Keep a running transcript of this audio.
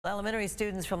Elementary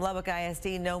students from Lubbock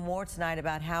ISD know more tonight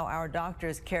about how our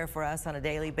doctors care for us on a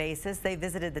daily basis. They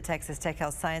visited the Texas Tech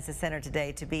Health Sciences Center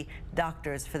today to be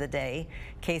doctors for the day.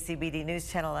 KCBD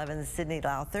News Channel 11's Sydney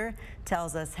Lowther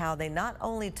tells us how they not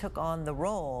only took on the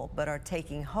role, but are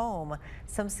taking home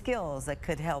some skills that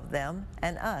could help them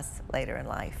and us later in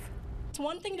life. It's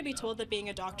one thing to be told that being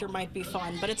a doctor might be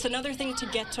fun, but it's another thing to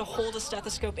get to hold a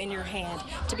stethoscope in your hand,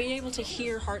 to be able to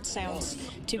hear heart sounds,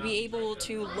 to be able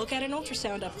to look at an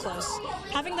ultrasound up close.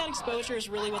 Having that exposure is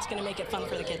really what's going to make it fun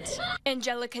for the kids.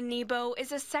 Angelica Nebo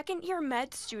is a second-year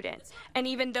med student, and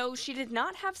even though she did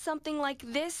not have something like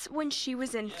this when she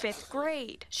was in 5th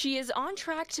grade, she is on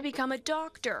track to become a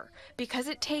doctor because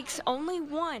it takes only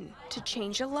one to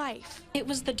change a life. It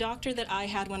was the doctor that I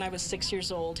had when I was 6 years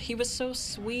old. He was so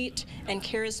sweet and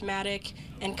charismatic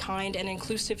and kind and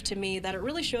inclusive to me that it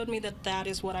really showed me that that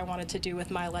is what I wanted to do with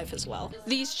my life as well.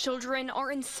 These children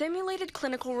are in simulated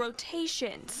clinical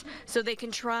rotations so they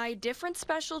can try different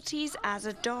specialties as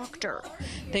a doctor.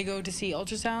 They go to see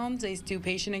ultrasounds, they do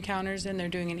patient encounters, and they're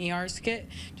doing an ER skit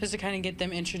just to kind of get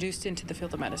them introduced into the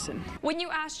field of medicine. When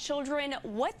you ask children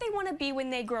what they want to be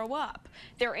when they grow up,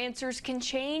 their answers can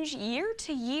change year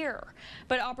to year.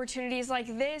 But opportunities like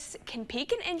this can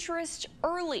pique an interest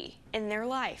early in their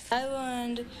life. I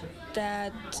learned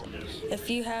that if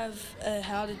you have a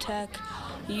heart attack,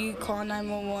 you call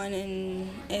 911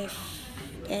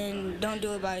 and don't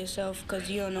do it by yourself because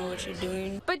you don't know what you're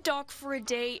doing. But Doc for a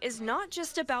Day is not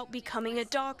just about becoming a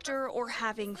doctor or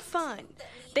having fun.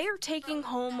 They are taking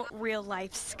home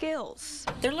real-life skills.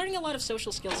 They're learning a lot of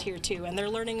social skills here too, and they're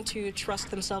learning to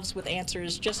trust themselves with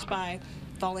answers just by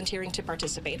volunteering to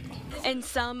participate. And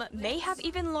some may have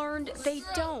even learned they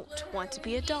don't want to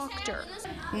be a doctor.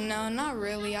 No, not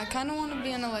really. I kind of want to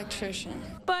be an electrician.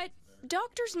 But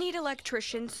doctors need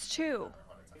electricians too.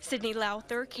 Sydney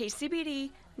Lowther,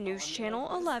 KCBD News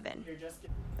Channel 11.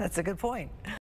 That's a good point.